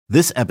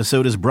This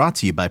episode is brought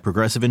to you by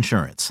Progressive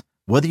Insurance.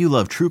 Whether you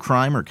love true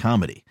crime or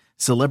comedy,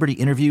 celebrity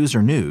interviews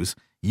or news,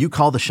 you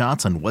call the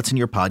shots on what's in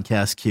your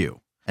podcast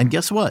queue. And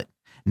guess what?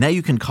 Now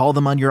you can call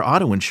them on your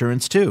auto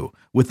insurance too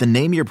with the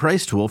Name Your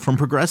Price tool from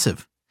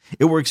Progressive.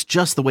 It works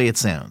just the way it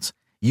sounds.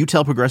 You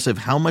tell Progressive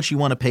how much you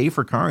want to pay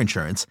for car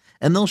insurance,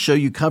 and they'll show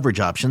you coverage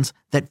options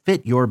that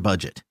fit your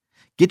budget.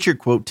 Get your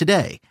quote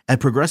today at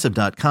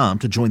Progressive.com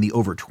to join the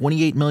over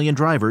 28 million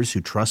drivers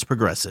who trust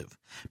Progressive.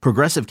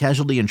 Progressive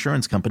Casualty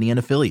Insurance Company and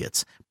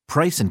Affiliates.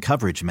 Price and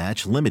coverage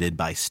match limited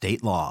by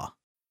state law.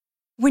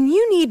 When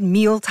you need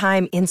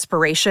mealtime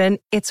inspiration,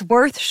 it's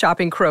worth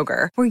shopping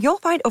Kroger, where you'll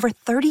find over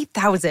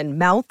 30,000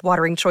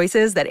 mouth-watering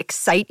choices that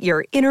excite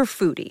your inner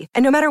foodie.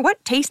 And no matter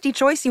what tasty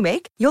choice you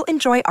make, you'll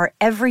enjoy our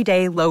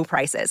everyday low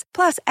prices,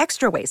 plus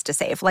extra ways to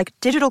save, like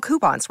digital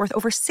coupons worth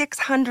over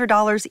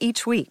 $600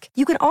 each week.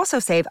 You can also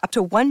save up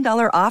to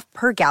 $1 off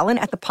per gallon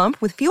at the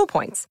pump with fuel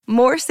points.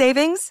 More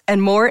savings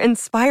and more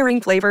inspiring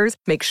flavors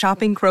make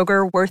shopping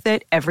Kroger worth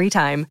it every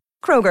time.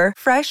 Kroger,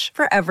 fresh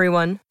for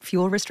everyone.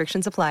 Fuel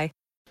restrictions apply.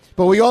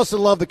 But we also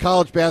love the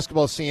college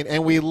basketball scene,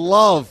 and we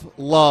love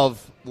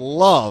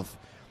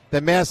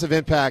the massive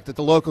impact that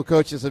the local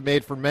coaches have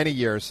made for many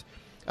years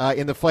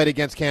in the fight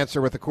against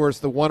cancer with, of course,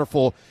 the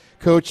wonderful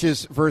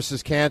Coaches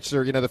versus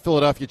Cancer, the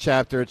Philadelphia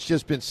chapter. It's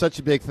just been such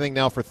a big thing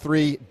now for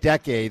 3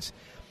 decades.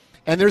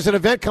 And there's an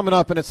event coming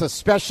up, and it's a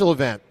special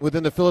event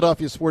within the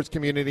Philadelphia sports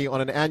community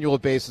on an annual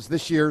basis.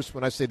 This year's,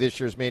 when I say this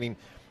year's, meaning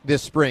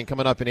this spring,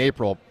 coming up in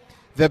April.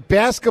 The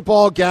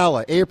Basketball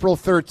Gala, April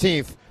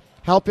 13th.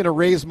 Helping to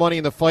raise money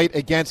in the fight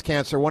against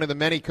cancer, one of the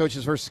many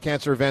Coaches versus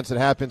Cancer events that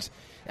happens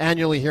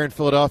annually here in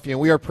Philadelphia.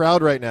 And we are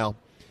proud right now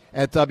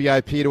at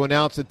WIP to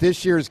announce that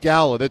this year's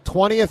gala, the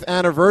 20th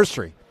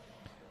anniversary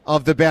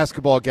of the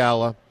Basketball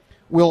Gala,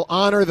 will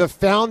honor the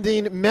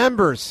founding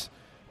members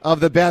of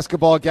the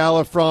Basketball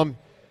Gala from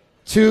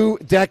 2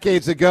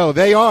 decades ago.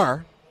 They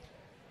are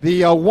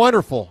the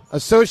wonderful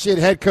associate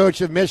head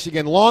coach of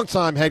Michigan,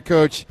 longtime head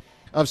coach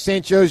of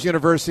St. Joe's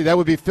University. That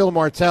would be Phil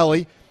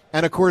Martelli.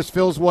 And, of course,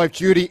 Phil's wife,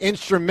 Judy,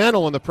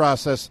 instrumental in the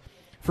process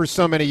for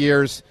so many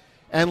years.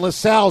 And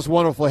LaSalle's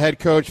wonderful head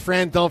coach,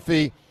 Fran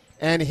Dunphy,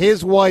 and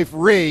his wife,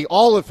 Ree,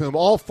 all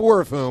 4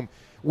 of whom,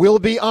 will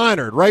be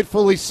honored,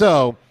 rightfully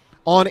so,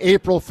 on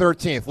April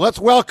 13th. Let's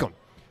welcome,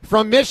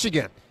 from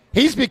Michigan,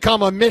 he's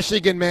become a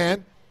Michigan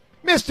man,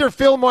 Mr.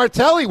 Phil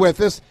Martelli with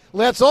us.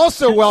 Let's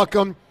also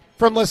welcome,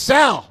 from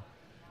LaSalle,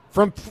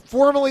 from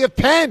formerly of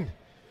Penn,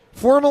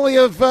 formerly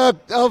of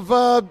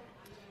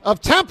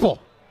Temple,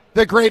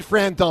 the great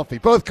Fran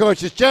Dunphy. Both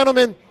coaches.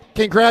 Gentlemen,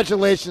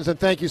 congratulations, and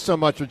thank you so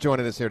much for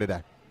joining us here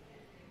today.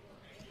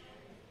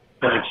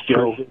 Thanks,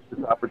 Joe.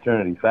 This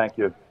opportunity. Thank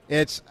you.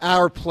 It's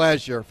our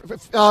pleasure.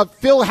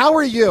 Phil, how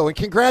are you? And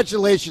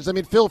congratulations. I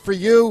mean, Phil, for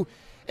you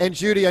and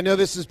Judy, I know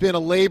this has been a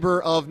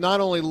labor of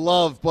not only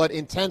love but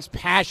intense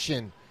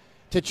passion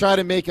to try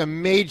to make a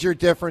major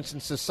difference in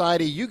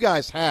society. You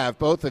guys have,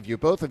 both of your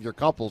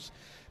couples,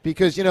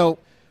 because,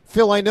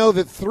 Phil, I know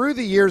that through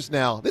the years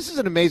now, this is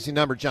an amazing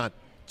number, John.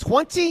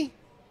 $20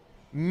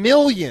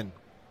 million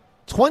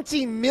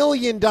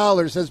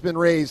has been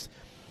raised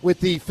with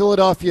the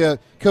Philadelphia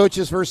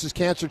Coaches versus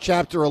Cancer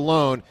chapter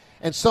alone,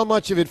 and so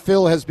much of it,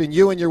 Phil, has been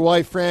you and your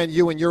wife, Fran,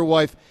 you and your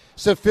wife.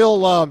 So,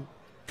 Phil,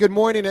 good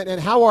morning,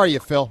 and how are you,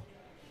 Phil?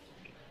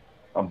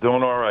 I'm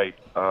doing all right.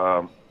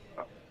 I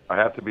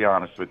have to be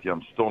honest with you.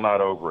 I'm still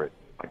not over it.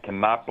 I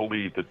cannot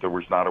believe that there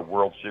was not a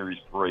World Series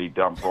parade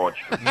down Broad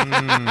Street.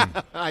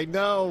 I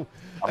know.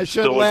 I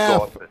should still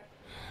laugh. Exhausted.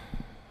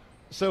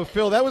 So,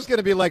 Phil, that was going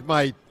to be like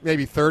my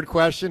maybe third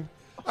question.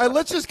 All right,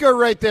 let's just go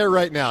right there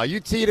right now. You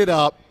teed it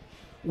up.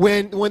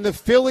 When the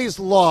Phillies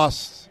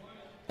lost,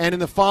 and in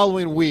the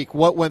following week,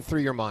 what went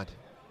through your mind?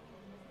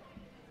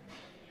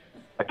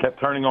 I kept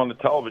turning on the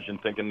television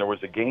thinking there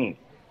was a game.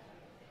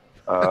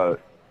 What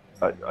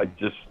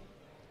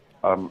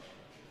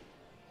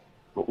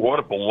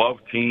a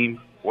beloved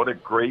team. What a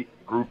great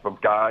group of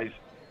guys.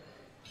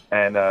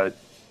 And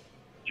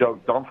Joe,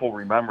 Dunphy will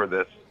remember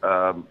this.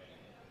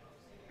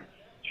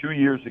 2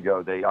 years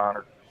ago, they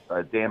honored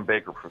Dan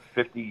Baker for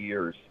 50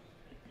 years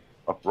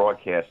of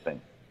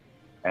broadcasting.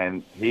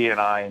 And he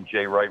and I and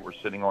Jay Wright were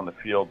sitting on the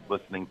field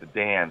listening to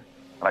Dan.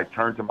 And I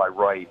turned to my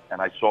right,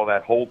 and I saw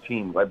that whole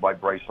team led by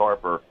Bryce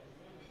Harper,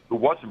 who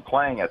wasn't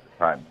playing at the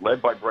time,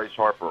 led by Bryce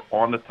Harper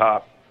on the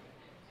top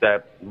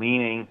step,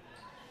 leaning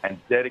and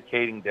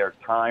dedicating their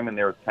time and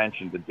their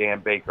attention to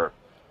Dan Baker.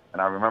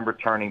 And I remember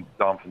turning to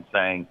Dunphy and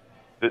saying,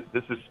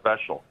 this is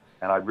special.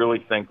 And I really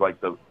think like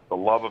the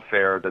love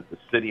affair that the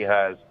city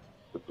has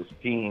with this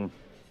team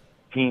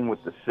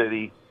with the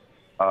city,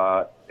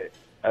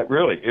 it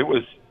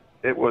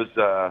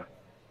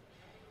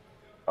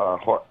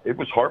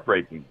was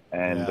heartbreaking.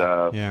 And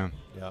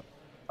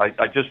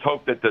I just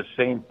hope that the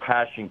same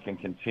passion can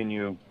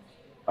continue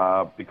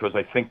because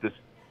I think this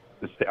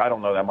I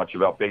don't know that much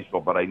about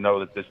baseball, but I know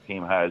that this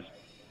team has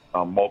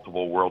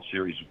multiple World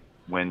Series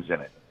wins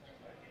in it.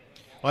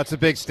 Well, that's a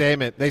big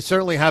statement. They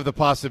certainly have the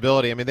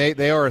possibility. I mean,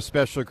 they are a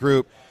special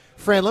group.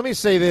 Fran, let me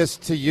say this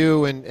to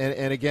you, and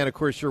again, of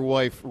course, your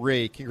wife,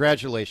 Ree.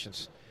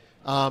 Congratulations.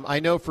 I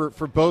know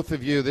for both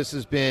of you, this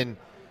has been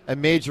a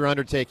major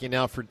undertaking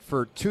now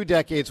for 2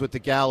 decades with the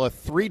Gala,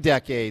 3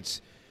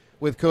 decades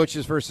with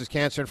Coaches versus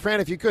Cancer. And,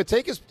 Fran, if you could,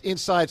 take us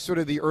inside sort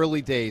of the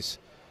early days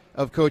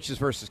of Coaches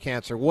versus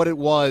Cancer, what it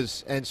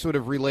was, and sort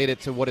of relate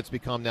it to what it's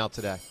become now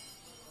today.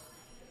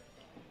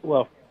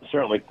 Well,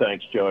 certainly,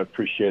 thanks, Joe. I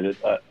appreciate it.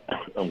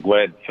 I'm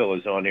glad Phil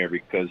is on here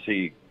because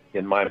he,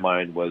 in my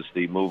mind, was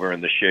the mover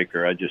and the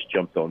shaker. I just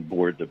jumped on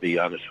board, to be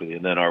honest with you,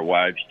 and then our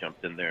wives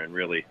jumped in there and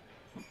really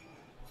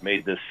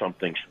made this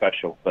something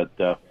special. But,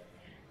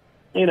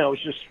 it was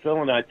just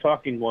Phil and I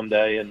talking one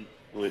day, and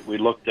we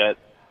looked at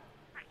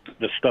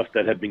the stuff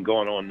that had been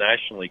going on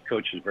nationally,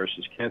 Coaches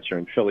versus Cancer,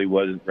 and Philly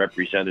wasn't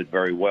represented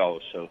very well.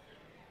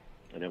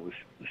 And it was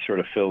sort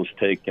of Phil's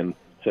take and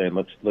saying,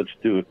 let's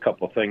do a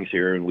couple of things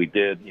here, and we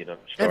did.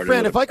 And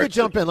Fran, if I could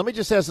jump in, let me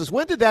just ask this: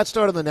 when did that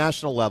start on the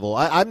national level?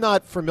 I'm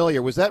not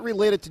familiar. Was that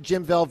related to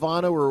Jim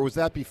Valvano, or was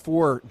that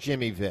before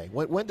Jimmy V?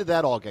 When did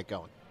that all get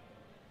going?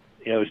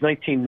 Yeah, it was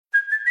 19.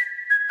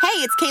 Hey,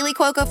 it's Kaylee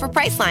Cuoco for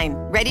Priceline.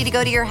 Ready to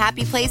go to your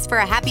happy place for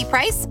a happy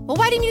price? Well,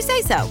 why didn't you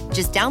say so?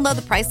 Just download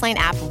the Priceline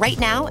app right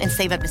now and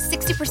save up to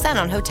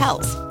 60% on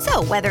hotels.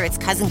 So whether it's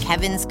Cousin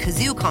Kevin's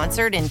Kazoo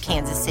Concert in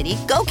Kansas City,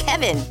 go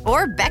Kevin,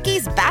 or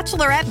Becky's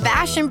Bachelorette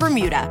Bash in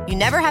Bermuda, you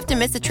never have to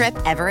miss a trip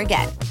ever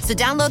again. So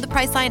download the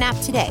Priceline app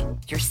today.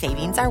 Your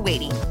savings are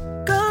waiting.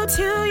 Go to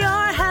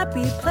your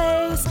happy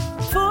place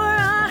for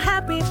a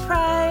happy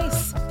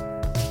price.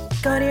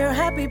 Go to your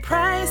happy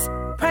price,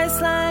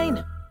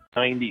 Priceline.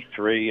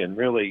 93, and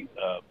really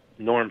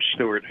Norm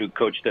Stewart, who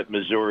coached at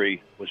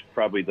Missouri, was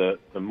probably the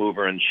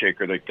mover and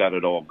shaker that got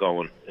it all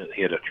going.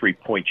 He had a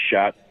 3-point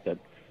shot that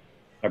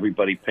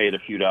everybody paid a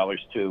few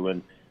dollars to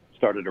and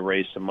started to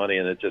raise some money,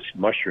 and it just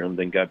mushroomed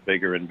and got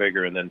bigger and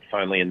bigger. And then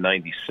finally in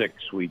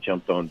 96, we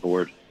jumped on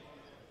board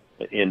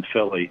in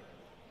Philly.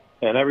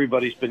 And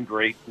everybody's been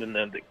great, and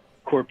then the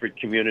corporate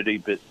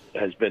community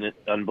has been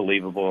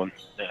unbelievable.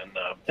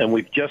 And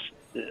we've just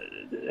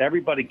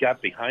everybody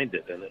got behind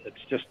it, and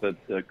it's just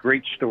a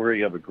great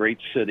story of a great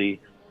city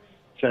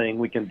saying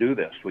we can do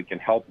this. We can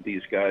help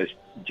these guys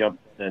jump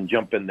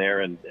in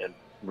there and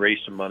raise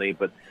some money,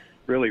 but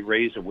really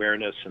raise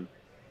awareness and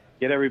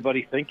get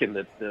everybody thinking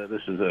that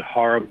this is a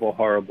horrible,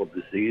 horrible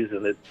disease,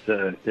 and it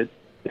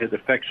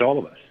affects all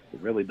of us.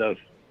 It really does.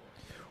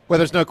 Well,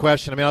 there's no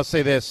question. I mean, I'll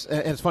say this,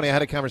 and it's funny, I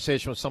had a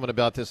conversation with someone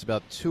about this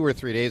about 2 or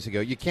 3 days ago.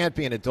 You can't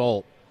be an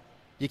adult.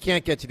 You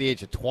can't get to the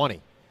age of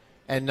 20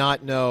 and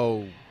not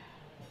know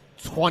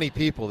 20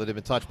 people that have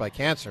been touched by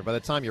cancer. By the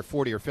time you're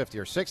 40 or 50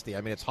 or 60,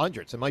 I mean, it's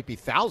hundreds. It might be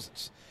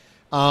thousands.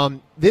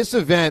 This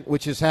event,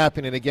 which is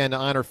happening, again, to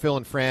honor Phil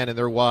and Fran and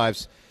their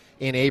wives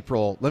in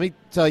April, let me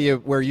tell you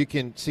where you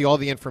can see all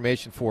the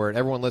information for it.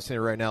 Everyone listening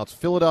right now, it's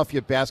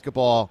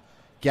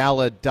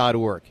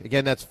PhiladelphiaBasketballGala.org.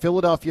 Again, that's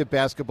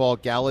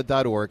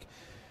PhiladelphiaBasketballGala.org.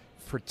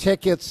 For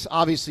tickets,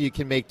 obviously you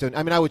can make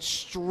I would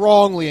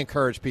strongly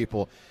encourage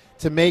people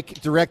to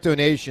make direct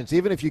donations,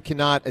 even if you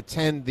cannot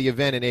attend the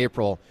event in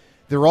April.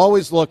 They're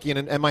always looking,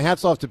 and my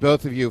hat's off to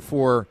both of you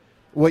for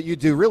what you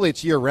do. Really,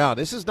 it's year-round.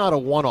 This is not a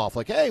one-off,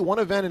 like, hey, one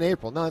event in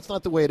April. No, that's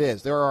not the way it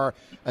is. There are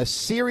a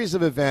series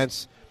of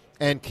events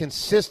and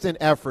consistent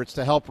efforts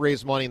to help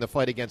raise money in the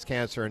fight against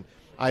cancer, and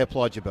I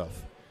applaud you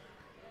both.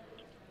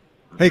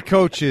 Hey,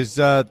 coaches,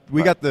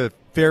 we got the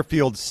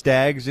Fairfield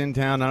Stags in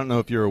town. I don't know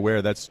if you're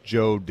aware. That's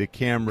Joe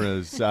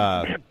DeCamera's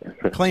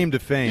claim to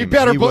fame. You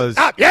better he was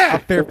a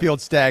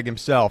Fairfield Stag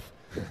himself.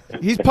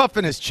 He's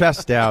puffing his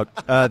chest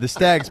out. The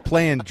Stags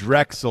playing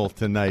Drexel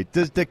tonight.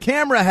 Does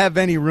DeCamera have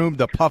any room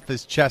to puff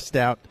his chest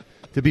out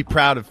to be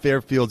proud of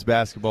Fairfield's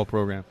basketball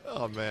program?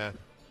 Oh, man.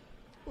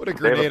 What a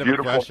grenade of a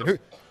question.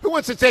 Who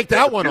wants to take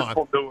that one on?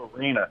 New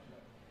arena.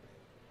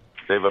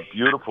 They have a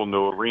beautiful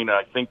new arena.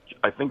 I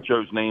think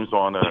Joe's name's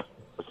on a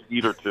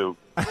seat or two.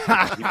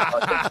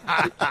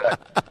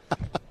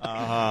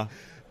 Uh-huh.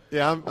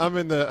 Yeah, I'm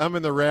in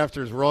the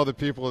rafters where all the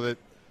people that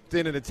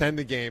didn't attend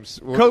the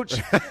games. Coach,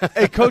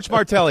 hey, Coach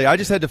Martelli, I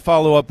just had to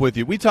follow up with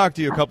you. We talked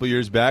to you a couple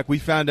years back. We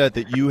found out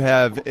that you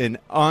have an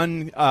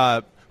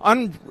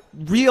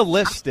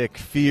unrealistic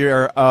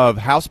fear of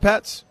house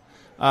pets.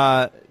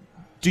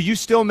 Do you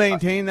still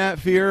maintain that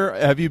fear?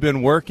 Have you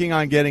been working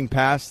on getting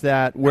past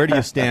that? Where do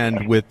you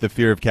stand with the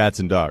fear of cats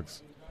and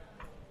dogs?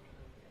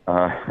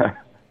 I'm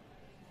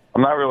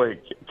not really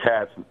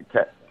cat.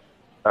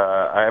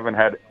 I haven't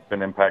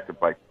been impacted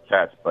by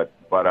cats, but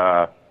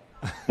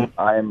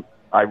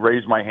I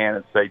raise my hand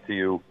and say to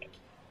you,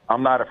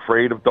 I'm not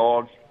afraid of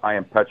dogs. I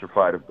am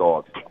petrified of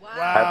dogs.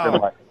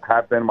 Wow.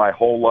 Have been my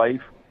whole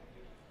life,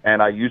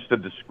 and I used to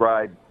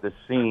describe the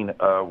scene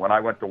when I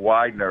went to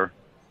Widener.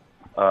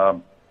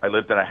 I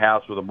lived in a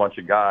house with a bunch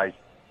of guys,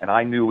 and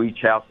I knew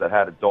each house that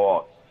had a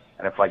dog.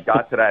 And if I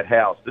got to that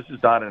house, this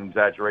is not an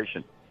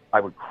exaggeration, I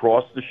would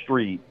cross the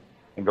street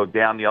and go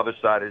down the other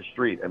side of the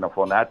street. And if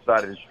on that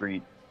side of the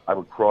street, I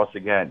would cross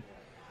again.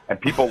 And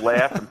people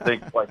laugh and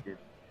think like it.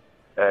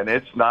 And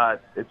it's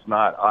not.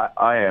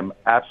 I am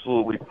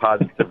absolutely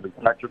positively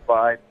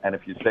petrified. And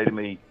if you say to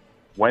me,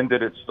 When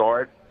did it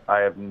start? I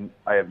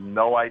have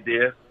no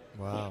idea.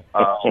 Wow.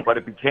 But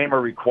it became a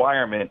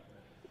requirement.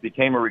 It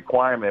became a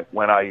requirement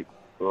when I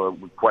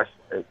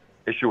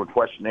issue a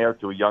questionnaire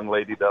to a young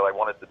lady that I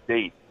wanted to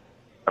date.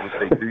 I would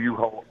say, do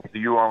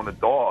you own a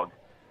dog?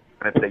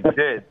 And if they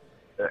did,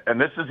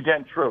 and this is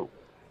again true,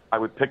 I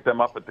would pick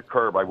them up at the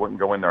curb. I wouldn't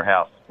go in their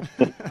house.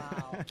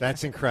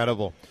 That's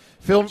incredible.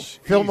 Phil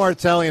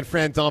Martelli and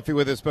Fran Dunphy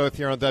with us both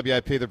here on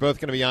WIP. They're both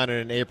going to be on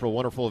it in April.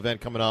 Wonderful event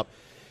coming up.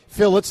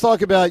 Phil, let's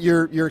talk about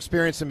your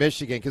experience in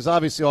Michigan, because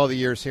obviously all the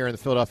years here in the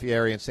Philadelphia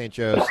area in St.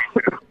 Joe's,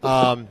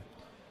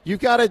 you've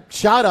got a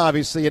shot,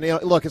 obviously.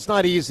 And look, it's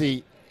not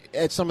easy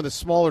at some of the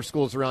smaller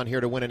schools around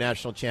here to win a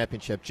national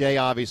championship. Jay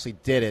obviously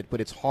did it, but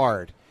it's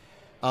hard.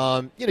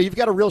 You've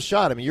got a real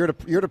shot. I mean,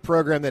 you're at a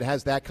program that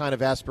has that kind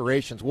of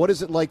aspirations. What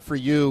is it like for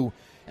you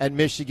at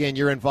Michigan?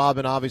 Your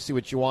involvement, obviously,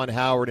 with Juwan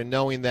Howard, and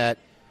knowing that,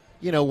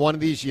 one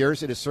of these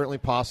years it is certainly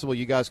possible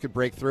you guys could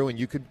break through and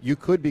you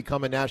could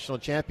become a national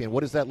champion.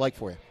 What is that like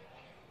for you?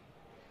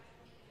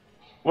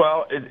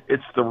 Well,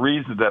 it's the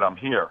reason that I'm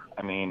here.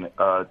 I mean,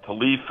 to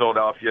leave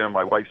Philadelphia,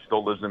 my wife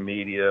still lives in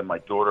media. My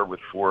daughter with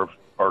 4 of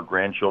our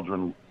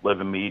grandchildren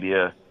live in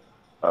media.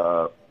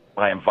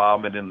 My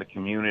involvement in the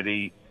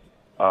community.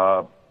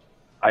 I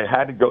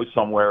had to go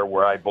somewhere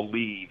where I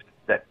believed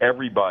that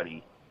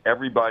everybody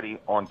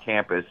on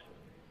campus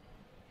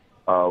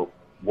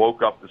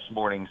woke up this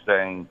morning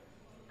saying,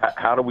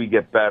 how do we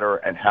get better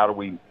and how do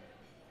we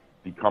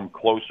become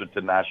closer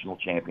to national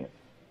champions?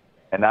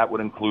 And that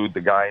would include the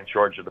guy in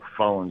charge of the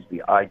phones,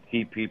 the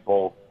IT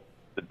people,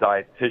 the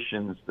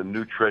dietitians, the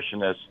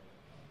nutritionists,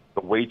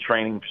 the weight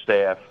training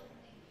staff,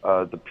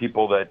 the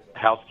people that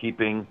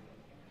housekeeping.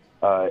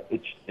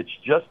 It's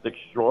just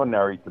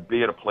extraordinary to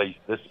be at a place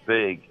this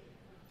big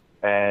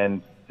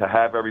and to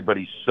have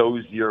everybody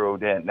so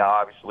zeroed in. Now,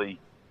 obviously,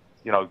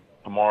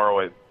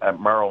 tomorrow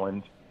at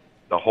Maryland,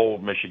 the whole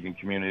Michigan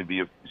community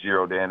will be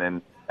zeroed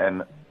in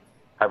and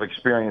have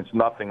experienced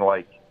nothing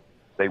like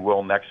they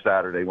will next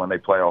Saturday when they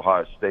play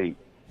Ohio State.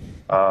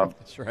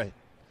 That's right.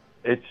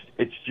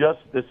 It's just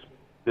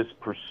this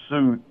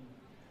pursuit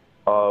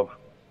of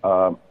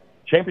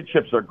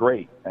championships are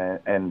great,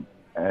 and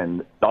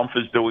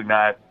Dunphy is doing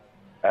that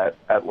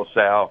at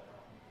LaSalle.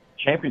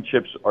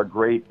 Championships are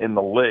great in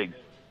the leagues.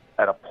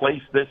 At a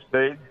place this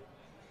big,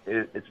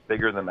 it's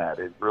bigger than that.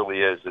 It really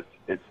is.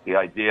 It's the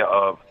idea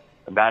of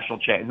a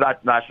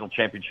not national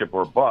championship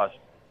or a bust,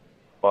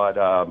 but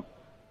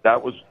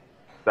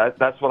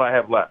that's what I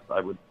have left.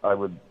 I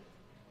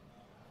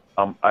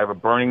have a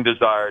burning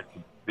desire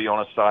to be on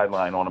a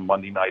sideline on a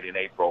Monday night in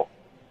April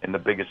in the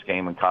biggest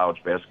game in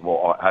college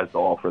basketball has to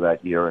offer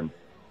that year, and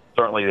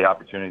certainly the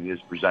opportunity is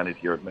presented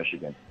here at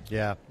Michigan.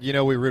 Yeah,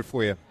 we root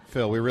for you,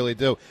 Phil. We really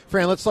do.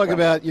 Fran, let's talk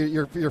about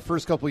your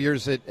first couple of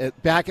years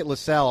back at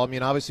LaSalle. I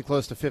mean, obviously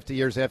close to 50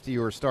 years after you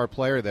were a star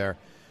player there.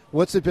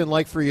 What's it been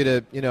like for you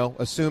to,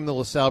 assume the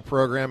LaSalle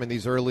program in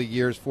these early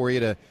years for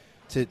you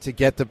to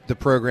get the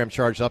program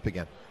charged up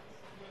again?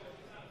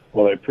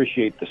 Well, I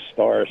appreciate the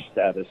star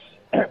status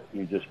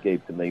you just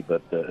gave to me,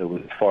 but it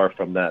was far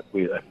from that.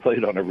 I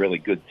played on a really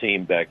good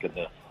team back in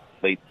the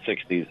late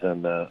 60s,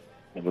 and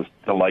it was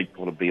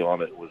delightful to be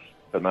on it. It was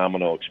a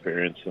phenomenal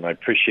experience, and I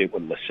appreciate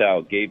what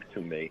LaSalle gave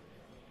to me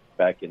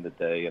back in the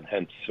day, and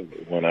hence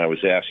when I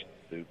was asked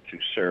to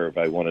serve,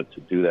 I wanted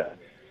to do that.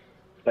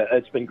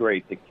 It's been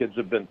great. The kids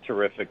have been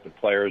terrific. The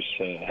players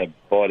have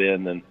bought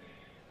in, and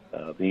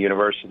the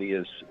university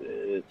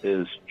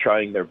is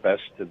trying their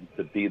best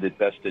to be the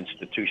best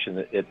institution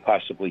that it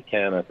possibly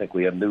can. I think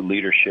we have new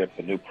leadership,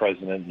 a new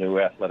president, new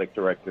athletic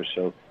director,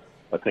 so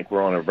I think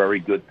we're on a very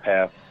good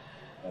path.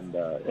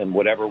 And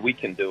whatever we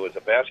can do as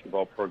a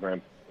basketball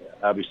program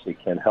obviously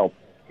can help.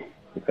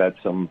 We've had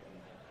some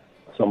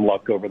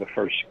luck over the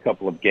first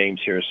couple of games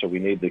here, so we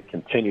need to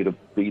continue to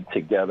be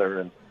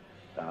together. And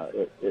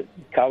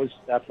college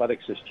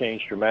athletics has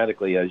changed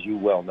dramatically, as you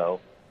well know.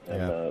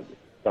 And,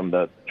 from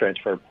the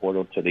transfer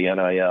portal to the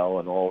NIL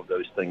and all of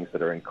those things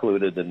that are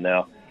included. And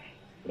now,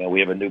 we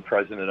have a new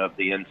president of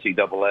the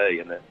NCAA,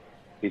 and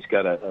he's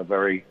got a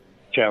very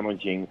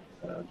challenging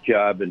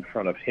job in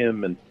front of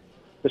him. And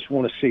just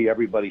want to see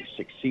everybody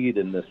succeed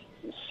in this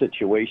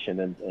situation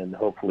and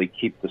hopefully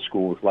keep the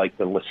schools like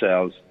the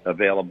LaSalle's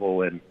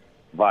available and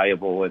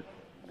viable.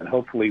 And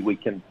hopefully we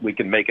can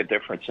make a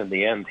difference in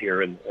the end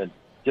here and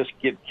just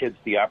give kids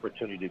the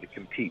opportunity to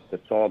compete.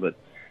 That's all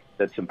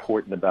that's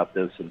important about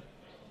this. And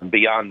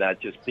beyond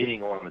that, just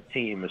being on a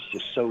team is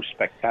just so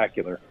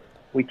spectacular.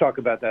 We talk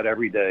about that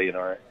every day in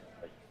our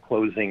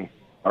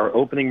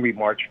opening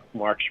remarks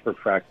for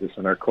practice,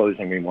 and our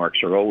closing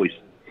remarks are always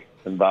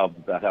involved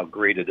about how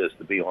great it is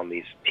to be on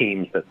these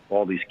teams that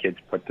all these kids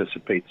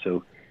participate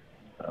so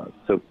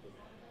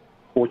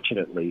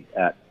fortunately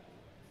at.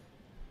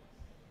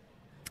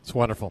 It's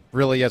wonderful.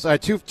 Really is. All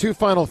right, two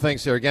final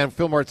things here. Again,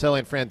 Phil Martelli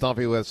and Fran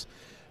Dunphy with us.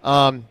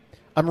 I'm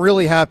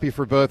really happy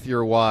for both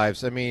your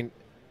wives. I mean,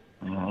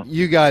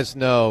 you guys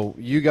know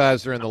you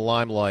guys are in the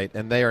limelight,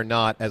 and they are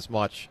not as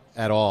much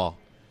at all.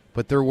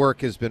 But their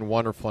work has been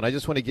wonderful, and I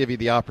just want to give you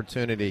the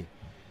opportunity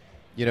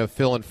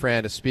Phil and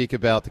Fran, to speak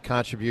about the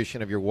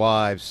contribution of your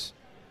wives,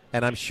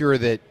 and I'm sure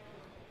that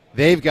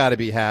they've got to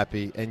be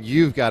happy, and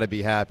you've got to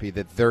be happy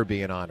that they're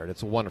being honored.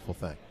 It's a wonderful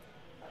thing.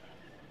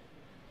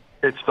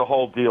 It's the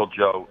whole deal,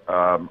 Joe.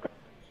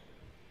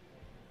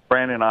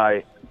 Fran and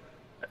I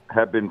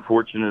have been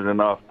fortunate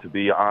enough to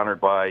be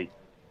honored by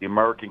the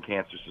American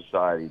Cancer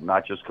Society,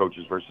 not just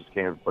Coaches versus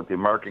Cancer, but the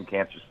American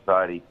Cancer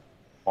Society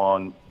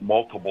on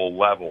multiple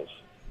levels.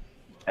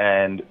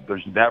 And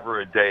there's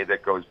never a day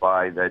that goes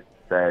by that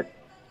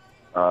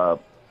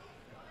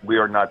we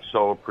are not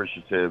so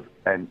appreciative,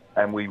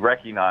 and we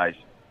recognize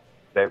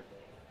that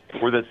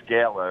for this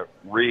gala,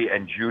 Ree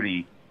and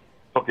Judy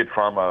took it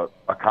from a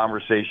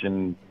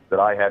conversation that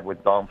I had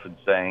with Dunphy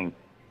saying,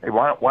 hey,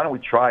 why don't we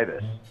try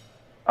this?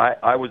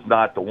 I was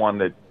not the one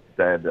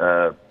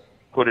that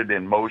put it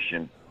in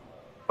motion,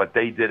 but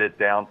they did it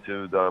down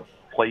to the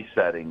place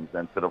settings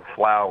and to the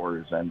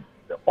flowers and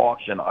the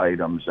auction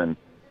items and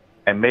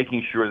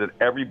making sure that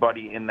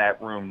everybody in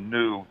that room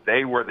knew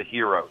they were the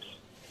heroes.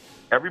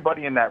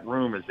 Everybody in that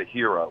room is a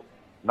hero,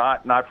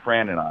 not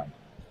Fran and I,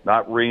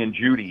 not Ree and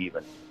Judy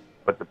even,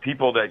 but the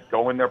people that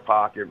go in their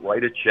pocket,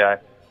 write a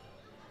check,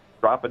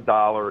 drop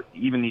 $1,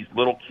 even these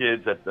little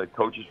kids at the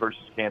Coaches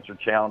versus Cancer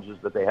challenges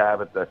that they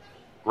have at the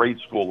grade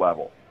school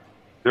level.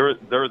 They're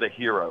the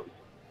heroes.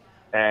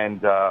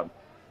 And,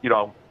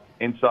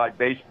 inside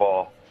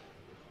baseball,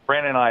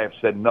 Fran and I have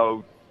said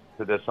no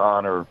to this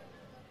honor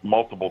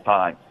multiple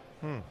times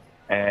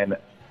and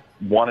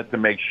wanted to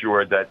make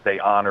sure that they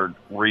honored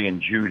Ree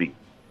and Judy.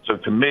 So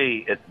to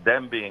me, it's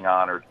them being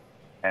honored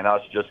and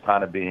us just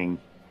kind of being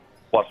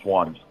plus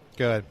ones.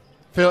 Good.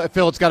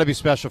 Phil, it's got to be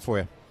special for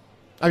you.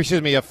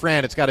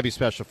 Fran, it's got to be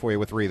special for you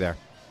with Ree there.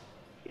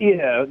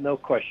 Yeah, no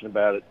question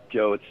about it,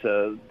 Joe.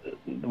 It's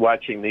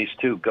watching these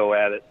two go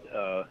at it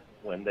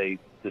when they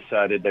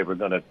decided they were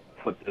going to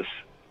put this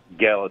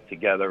gala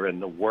together and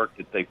the work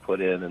that they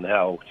put in and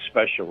how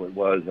special it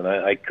was. And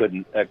I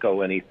couldn't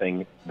echo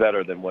anything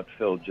better than what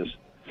Phil just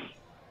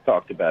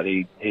talked about.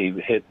 He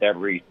hit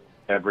every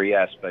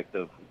aspect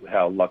of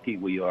how lucky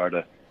we are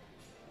to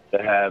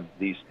have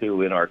these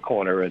two in our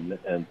corner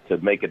and to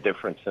make a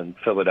difference in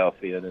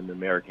Philadelphia and in the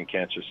American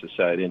Cancer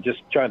Society and just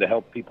trying to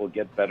help people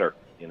get better,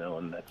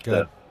 and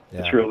that's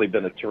it's really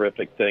been a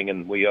terrific thing,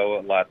 and we owe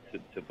a lot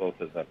to both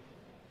of them.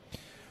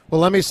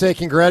 Well, let me say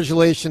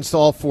congratulations to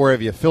all four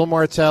of you, Phil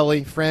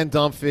Martelli, Fran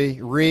Dunphy,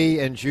 Ree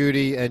and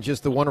Judy, and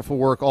just the wonderful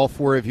work all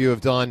four of you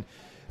have done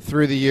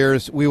through the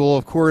years. We will,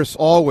 of course,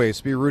 always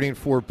be rooting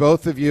for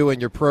both of you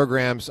and your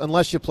programs,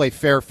 unless you play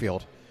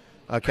Fairfield.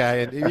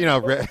 Okay, and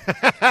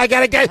I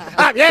gotta get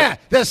up. Yeah,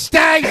 the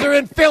Stags are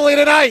in Philly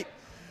tonight.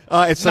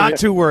 It's not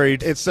too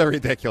worried. It's so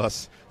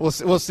ridiculous. We'll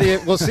see.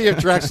 We'll see if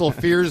Drexel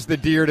fears the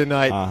deer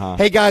tonight.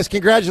 Hey guys,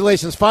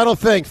 congratulations! Final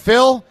thing,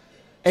 Phil,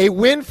 a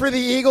win for the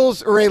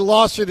Eagles or a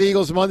loss for the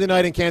Eagles Monday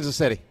night in Kansas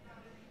City?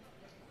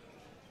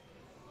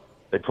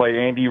 They play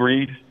Andy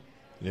Reid.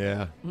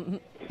 Yeah,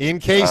 in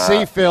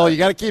KC, Phil. You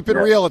got to keep it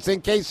real. It's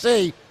in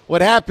KC.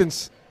 What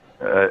happens?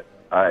 I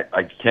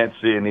can't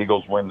see an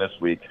Eagles win this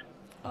week.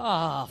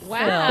 Oh,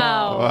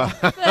 wow.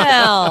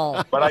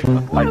 Phil. But I do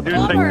think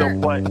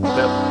they'll play.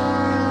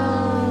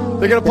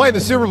 They're going to play in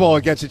the Super Bowl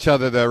against each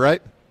other, though,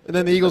 right? And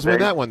then the Eagles win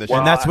that one this year.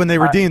 And that's when they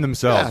redeem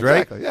themselves,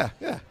 right? Exactly. Yeah.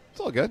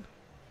 It's all good.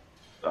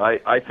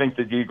 I think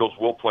the Eagles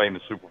will play in the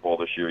Super Bowl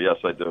this year. Yes,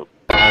 I do.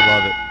 I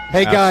love it.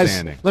 Hey,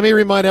 guys, let me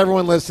remind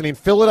everyone listening,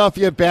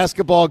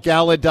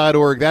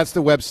 PhiladelphiaBasketballGala.org. That's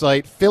the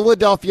website,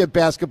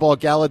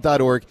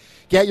 PhiladelphiaBasketballGala.org.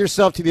 Get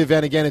yourself to the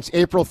event. Again, it's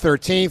April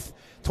 13th.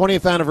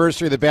 20th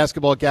anniversary of the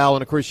basketball gala,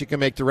 and of course you can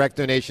make direct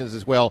donations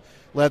as well.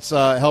 Let's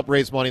help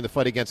raise money in the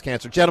fight against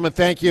cancer. Gentlemen,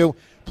 thank you.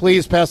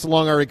 Please pass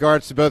along our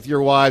regards to both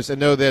your wives, and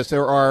know this,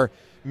 there are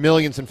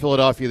millions in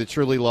Philadelphia that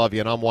truly love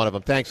you, and I'm one of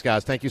them. Thanks,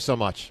 guys. Thank you so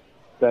much.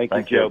 Thank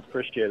you, Joe.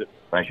 Appreciate it.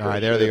 Thank you. All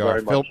right, there they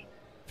are.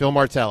 Phil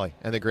Martelli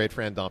and the great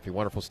Fran Dunphy.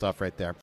 Wonderful stuff right there.